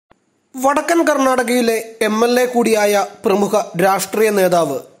വടക്കൻ കർണാടകയിലെ MLA കൂടിയായ പ്രമുഖ രാഷ്ട്രീയ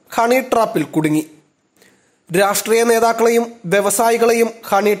നേതാവ് ഹണി ട്രാപ്പിൽ കുടുങ്ങി. രാഷ്ട്രീയ നേതാക്കളെയും വ്യവസായികളെയും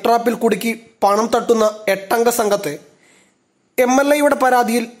ഹണി ട്രാപ്പിൽ കുടുക്കി പണം തട്ടുന്ന 8-അംഗ സംഘത്തെ MLAയുടെ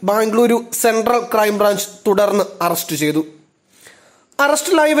പരാതിയിൽ ബാംഗ്ലൂരു സെൻട്രൽ ക്രൈംബ്രാഞ്ച് തുടർന്ന് അറസ്റ്റ് ചെയ്തു.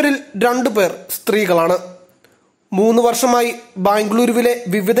 അറസ്റ്റിലായവരിൽ 2 പേർ സ്ത്രീകളാണ്. 3 വർഷമായി ബാംഗ്ലൂരുവിലെ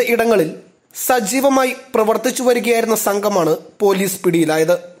വിവിധ ഇടങ്ങളിൽ സജീവമായി പ്രവർത്തിച്ചു വരികയായിരുന്ന സംഘമാണ് പോലീസ്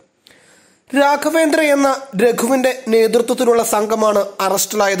പിടിയിലായത്. രാഘവേന്ദ്ര എന്ന രഘുവിന്റെ നേതൃത്വത്തിലുള്ള സംഘമാണ്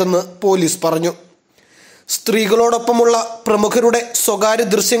അറസ്റ്റിലായതെന്ന് പോലീസ് പറഞ്ഞു. സ്ത്രീകളോടൊപ്പമുള്ള പ്രമുഖരുടെ സ്വകാര്യ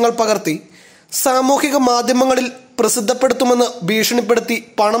ദൃശ്യങ്ങൾ പകർത്തി സാമൂഹിക മാധ്യമങ്ങളിൽ പ്രസിദ്ധപ്പെടുത്തുമെന്ന് ഭീഷണിപ്പെടുത്തി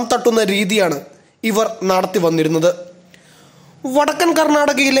പണം തട്ടുന്ന രീതിയാണ് ഇവർ നടത്തി വന്നിരുന്നത്. വടക്കൻ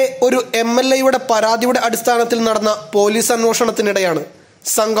കർണാടകയിലെ ഒരു MLAയുടെ പരാതിയുടെ അടിസ്ഥാനത്തിൽ നടന്ന പോലീസ് അന്വേഷണത്തിനിടെയാണ്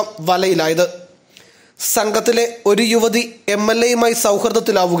സംഘം വലയിലായത്. സംഘത്തിലെ ഒരു യുവതി MLAയുമായി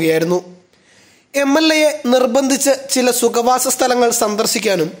സൗഹൃദത്തിലാവുകയായിരുന്നു. MLAയെ നിർബന്ധിച്ച് ചില സുഖവാസ സ്ഥലങ്ങൾ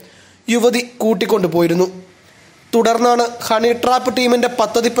സന്ദർശിക്കാനും യുവതി കൂട്ടിക്കൊണ്ടുപോയിരുന്നു. തുടർന്നാണ് ഹണി ട്രാപ്പ് ടീമിന്റെ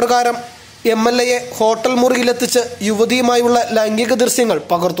പദ്ധതി പ്രകാരം MLAയെ ഹോട്ടൽ മുറിയിലെത്തിച്ച് യുവതിയുമായുള്ള ലൈംഗിക ദൃശ്യങ്ങൾ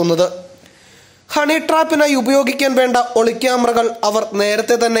പകർത്തുന്നത്. ഹണി ട്രാപ്പിനായി ഉപയോഗിക്കാൻ വേണ്ട ഒളിക്യാമറകൾ അവർ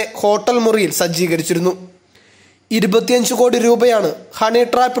നേരത്തെ തന്നെ ഹോട്ടൽ മുറിയിൽ സജ്ജീകരിച്ചിരുന്നു. 25 കോടി രൂപയാണ് ഹണി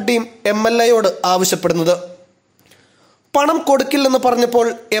ട്രാപ്പ് ടീം MLAയോട് ആവശ്യപ്പെടുന്നത്. പണം കൊടുക്കില്ലെന്ന് പറഞ്ഞപ്പോൾ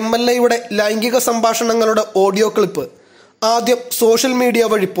MLAയുടെ ലൈംഗിക സംഭാഷണങ്ങളുടെ ഓഡിയോ ക്ലിപ്പ് ആദ്യം സോഷ്യൽ മീഡിയ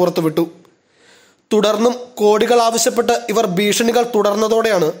വഴി പുറത്തുവിട്ടു. തുടർന്നും കോടികൾ ആവശ്യപ്പെട്ട് ഇവർ ഭീഷണികൾ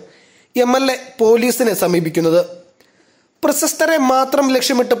തുടർന്നതോടെയാണ് MLA പോലീസിനെ സമീപിക്കുന്നത്. പ്രശസ്തരെ മാത്രം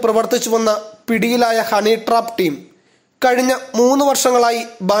ലക്ഷ്യമിട്ട് പ്രവർത്തിച്ചു വന്ന പിടിയിലായ ഹണി ട്രാപ്പ് ടീം കഴിഞ്ഞ 3 വർഷങ്ങളായി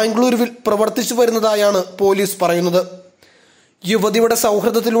ബാംഗ്ലൂരുവിൽ പ്രവർത്തിച്ചു വരുന്നതായാണ് പോലീസ് പറയുന്നത്. യുവതിയുടെ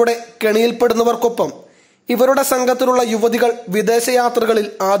സൗഹൃദത്തിലൂടെ കെണിയിൽപ്പെടുന്നവർക്കൊപ്പം ഇവരുടെ സംഘത്തിലുള്ള യുവതികൾ വിദേശയാത്രകളിൽ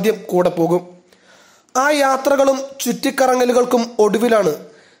ആദ്യം കൂടെ പോകും. ആ യാത്രകളും ചുറ്റിക്കറങ്ങലുകൾക്കും ഒടുവിലാണ്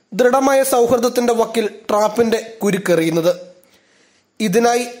ദൃഢമായ സൗഹൃദത്തിന്റെ വക്കിൽ ട്രാപ്പിന്റെ കുരുക്കെറിയുന്നത്.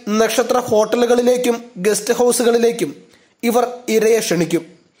 ഇതിനായി നക്ഷത്ര ഹോട്ടലുകളിലേക്കും ഗസ്റ്റ് ഹൗസുകളിലേക്കും ഇവർ ഇരയെ ക്ഷണിക്കും.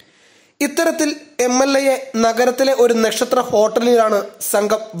 ഇത്തരത്തിൽ MLAയെ നഗരത്തിലെ ഒരു നക്ഷത്ര ഹോട്ടലിലാണ്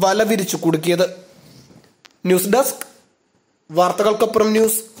സംഘം വല വിരിച്ചു കുടുക്കിയത്. News desk, വാർത്തകൾക്കൊപ്പം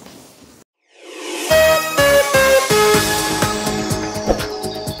news.